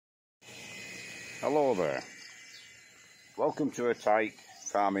Hello there, welcome to a tyke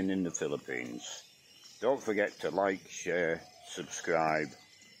farming in the Philippines. Don't forget to like, share, subscribe,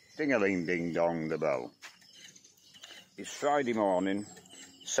 ding-a-ling ding dong the bell. It's Friday morning,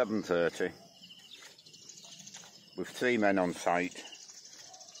 7:30, with 3 men on site.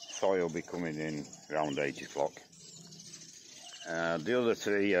 Soil will be coming in around 8 o'clock. The other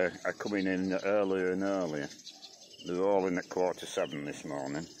 3 are coming in earlier and earlier. They were all in at 6:45 this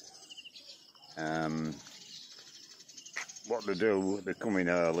morning. What they do, they come in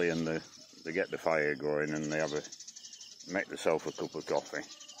early and they get the fire going and they make themselves a cup of coffee.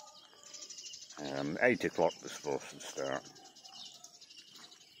 8 o'clock they're supposed to start.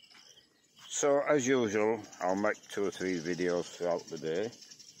 So as usual, I'll make 2 or 3 videos throughout the day.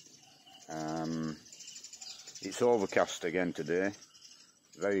 It's overcast again today,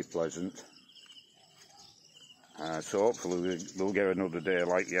 very pleasant. So hopefully we'll get another day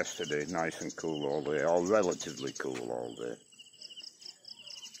like yesterday, nice and cool all day, or relatively cool all day.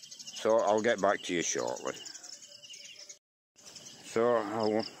 So I'll get back to you shortly. So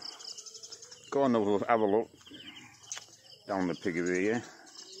I'll go and have a look down the piggery here.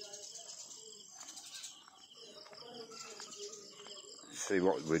 See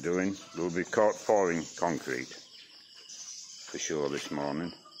what we're doing. We'll be pouring concrete for sure this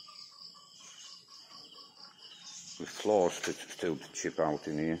morning. With floors still to chip out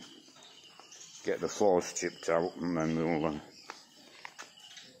in here. Get the floors chipped out and then we'll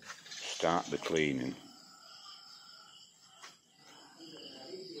start the cleaning.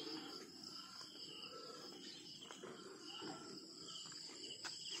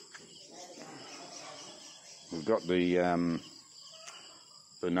 We've got the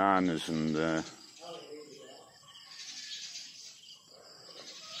bananas and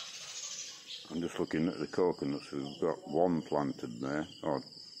I'm just looking at the coconuts. We've got 1 planted there. Oh,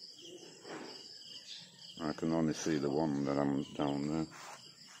 I can only see the one that I'm down there.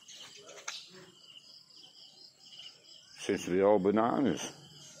 Seems to be all bananas.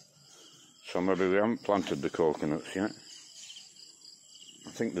 So maybe we haven't planted the coconuts yet.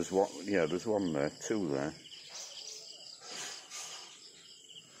 I think there's one. Yeah, there's 1 there, 2 there.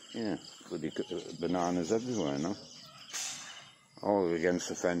 Yeah, bloody bananas everywhere now. All against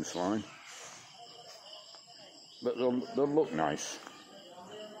the fence line. But they'll look nice.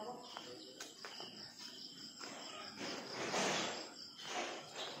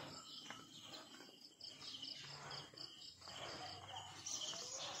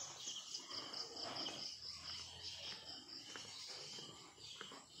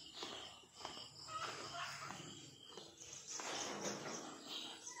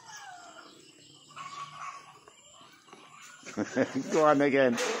 Go on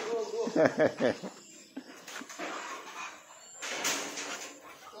again.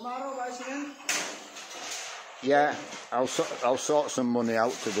 Yeah, I'll sort some money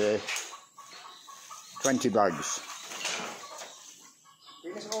out today. 20 bags.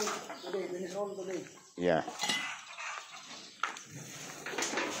 Finish all today. Yeah.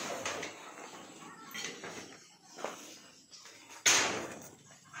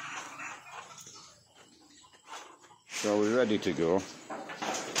 So we're ready to go.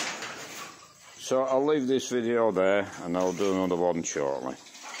 So I'll leave this video there and I'll do another one shortly.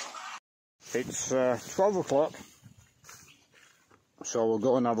 It's 12 o'clock, so we'll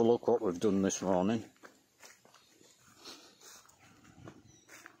go and have a look what we've done this morning.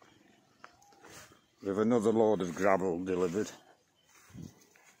 We've another load of gravel delivered.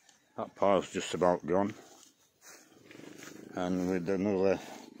 That pile's just about gone. And with another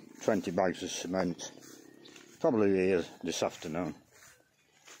 20 bags of cement, probably here this afternoon.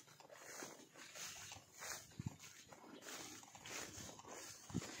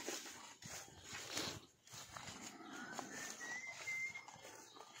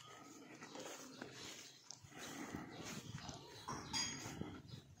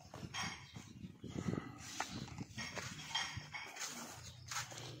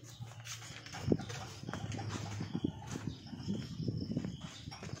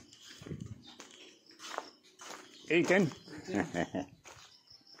 Eating?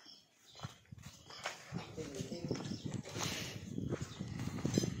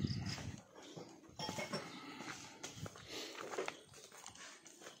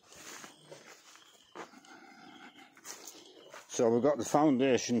 So we've got the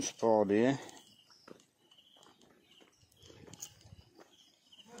foundations poured here.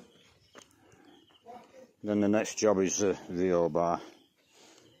 Then the next job is the VO bar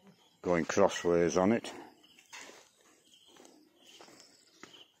going crossways on it.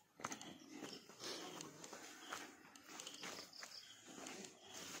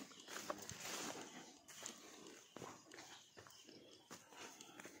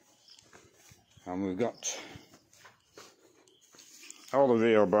 And we've got all the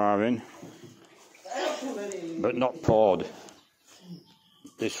real bar in, but not poured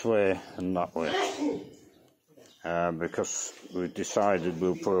this way and that way, because we've decided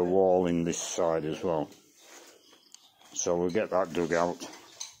we'll put a wall in this side as well. So we'll get that dug out,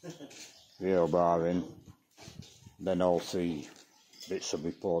 real bar in, then all three bits will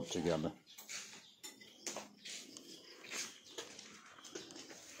be poured together.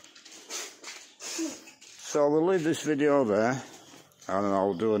 So we'll leave this video there, and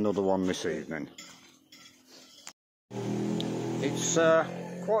I'll do another one this evening. It's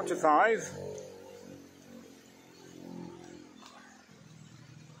 4:45,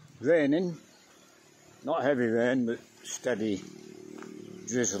 raining, not heavy rain but steady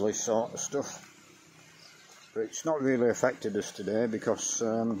drizzly sort of stuff, but it's not really affected us today because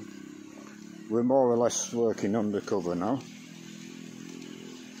we're more or less working undercover now.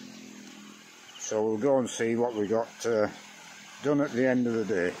 So we'll go and see what we got done at the end of the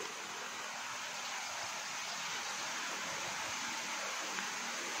day.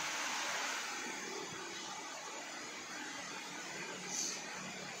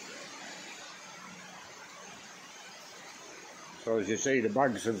 So as you see, the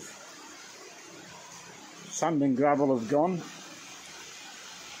bags of sand and gravel have gone.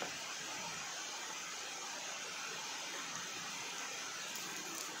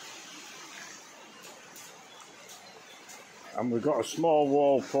 And we've got a small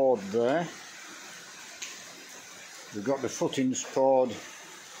wall poured there. We've got the footings poured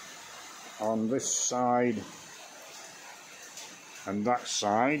on this side and that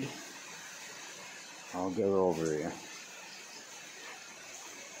side. I'll go over here.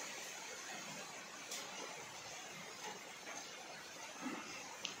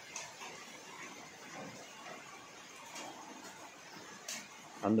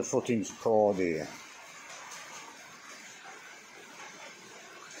 And the footings poured here.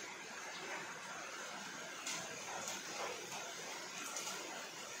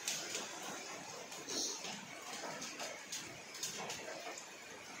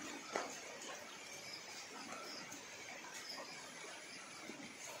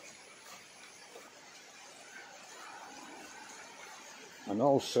 And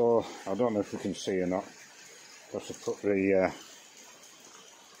also, I don't know if you can see or not, because I put the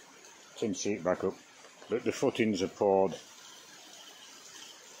tin sheet back up, but the footings are poured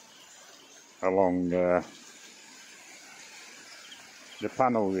along the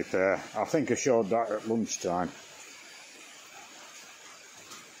panel repair. I think I showed that at lunchtime.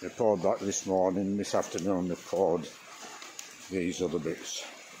 They poured that this morning. This afternoon they poured these other bits.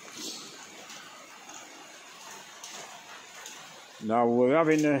 Now we're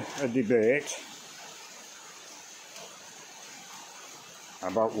having a debate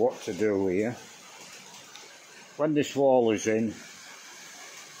about what to do here. When this wall is in,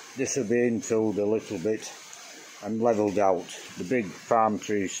 this will be infilled a little bit and levelled out. The big palm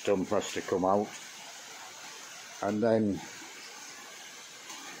tree stump has to come out, and then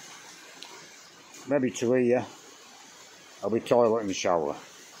maybe to here I'll be toilet and shower,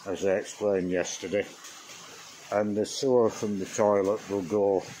 as I explained yesterday, and the sewer from the toilet will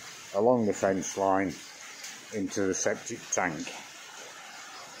go along the fence line into the septic tank.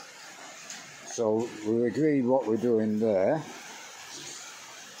 So we agreed what we're doing there.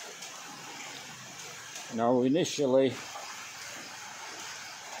 Now initially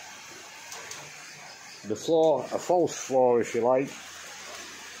the floor, a false floor if you like,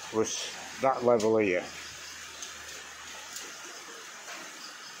 was that level here.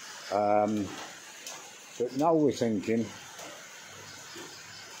 But now we're thinking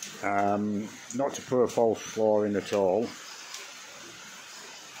not to put a false floor in at all.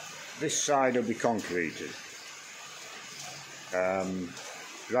 This side will be concreted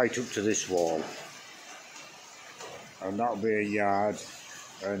right up to this wall, and that'll be a yard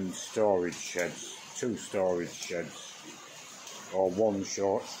and storage sheds, 2 storage sheds or 1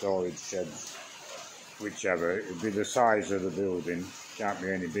 short storage shed, whichever. It'll be the size of the building, can't be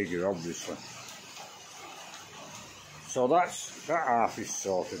any bigger obviously. So that half is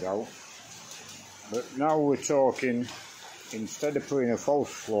sorted out, but now we're talking, instead of putting a false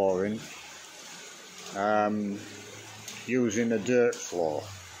floor in, using a dirt floor.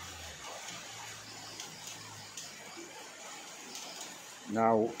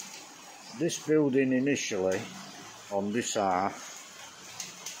 Now this building initially, on this half,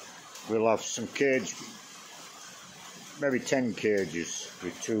 will have some cage, maybe 10 cages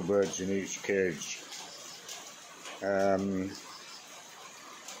with 2 birds in each cage.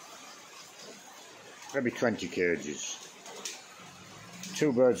 Maybe 20 cages.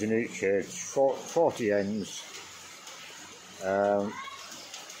 2 birds in each cage, 40 hens,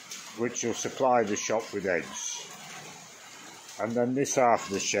 which will supply the shop with eggs. And then this half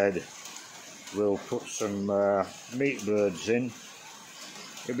of the shed we'll put some meat birds in.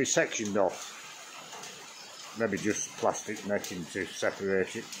 It'll be sectioned off, maybe just plastic netting to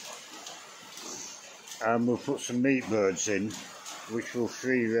separate it, and we'll put some meat birds in, which will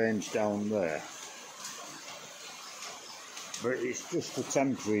free range down there. But it's just a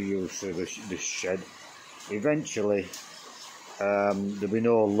temporary use of this shed. Eventually there'll be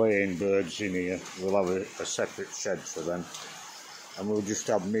no laying birds in here. We'll have a separate shed for them, and we'll just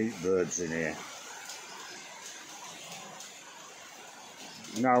have meat birds in here.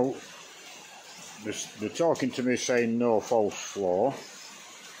 Now they're talking to me saying no false floor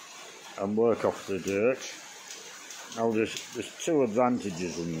and work off the dirt. Now there's 2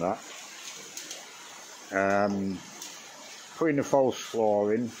 advantages in that. Putting a false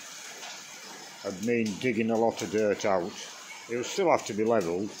floor in would mean digging a lot of dirt out. It will still have to be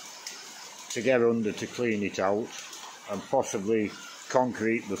levelled to get under to clean it out, and possibly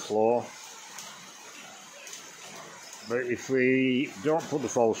concrete the floor. But if we don't put the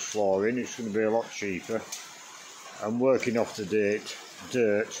false floor in, it's going to be a lot cheaper, and working off the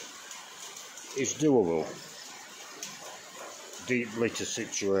dirt is doable. Deep litter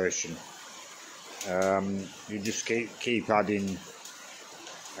situation. You just keep adding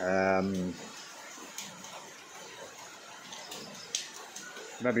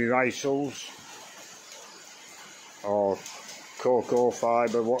maybe rice hulls or cocoa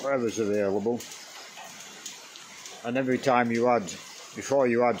fibre, whatever's available, and every time you add, before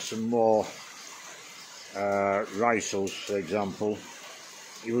you add some more rice hulls, for example,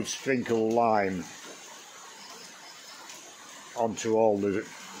 you would sprinkle lime onto all the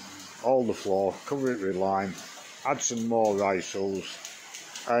floor, cover it with lime, add some more rice hulls,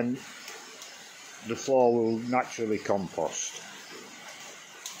 and the floor will naturally compost.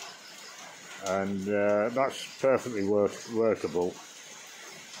 And that's perfectly workable.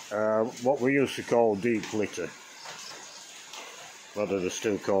 What we used to call deep litter, whether they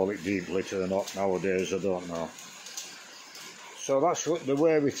still call it deep litter or not nowadays, I don't know. So that's the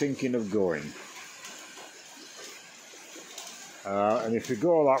way we're thinking of going. And if we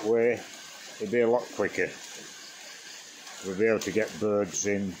go that way, it'll be a lot quicker. We'll be able to get birds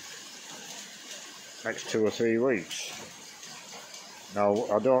in next 2 or 3 weeks. Now,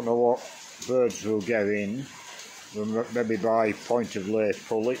 I don't know what birds we'll get in. We'll maybe buy point of lay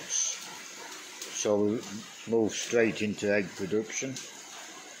pullets, so we'll move straight into egg production.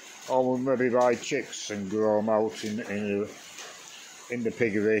 Or we'll maybe buy chicks and grow them out in the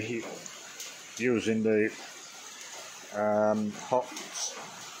piggery using the hot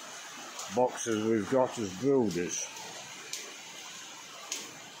boxes we've got as brooders.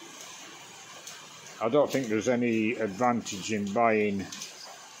 I don't think there's any advantage in buying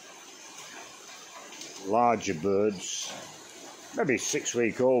larger birds, maybe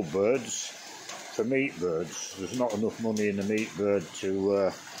 6-week-old birds, for meat birds. There's not enough money in a meat bird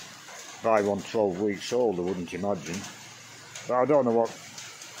to buy one 12 weeks old, I wouldn't imagine. But I don't know what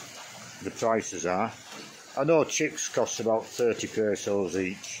the prices are. I know chicks cost about 30 pesos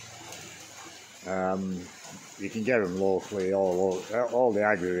each. You can get them locally, all the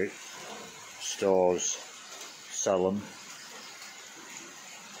aggregate stores sell them.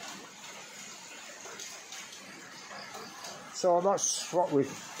 So that's what we're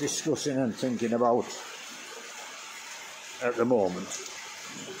discussing and thinking about at the moment.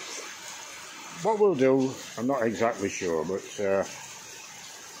 What we'll do, I'm not exactly sure, but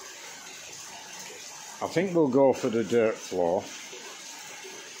I think we'll go for the dirt floor,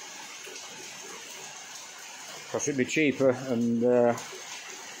 because it'd be cheaper and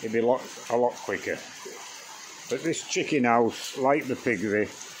it'd be a lot quicker. But this chicken house, like the piggery,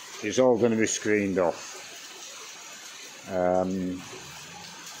 is all going to be screened off.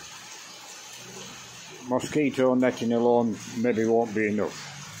 Mosquito netting alone maybe won't be enough.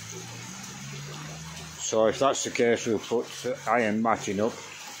 So if that's the case, we'll put iron matting up,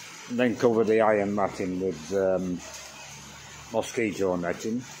 and then cover the iron matting with mosquito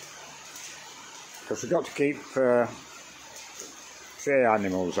netting, because we've got to keep stray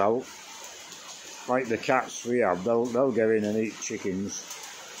animals out, like the cats we have. They'll go in and eat chickens.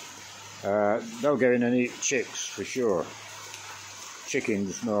 They'll go in and eat chicks for sure.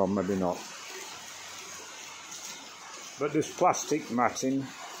 Chickens, no, maybe not. But there's plastic matting,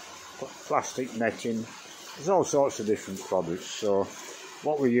 plastic netting. There's all sorts of different products. So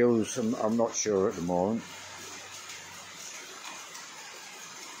what we use, I'm not sure at the moment.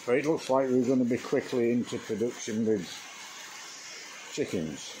 But it looks like we're going to be quickly into production with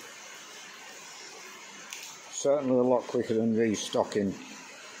chickens. Certainly a lot quicker than restocking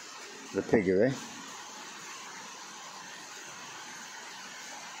the piggery.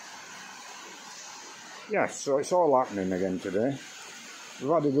 Yes, so it's all happening again today.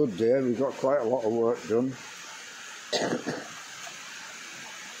 We've had a good day, we've got quite a lot of work done.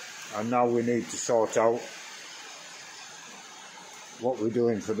 And now we need to sort out what we're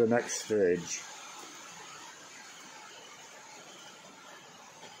doing for the next stage.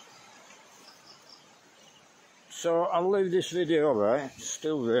 So I'll leave this video there, it's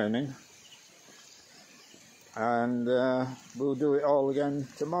still raining. And we'll do it all again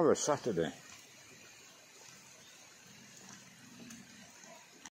tomorrow, Saturday.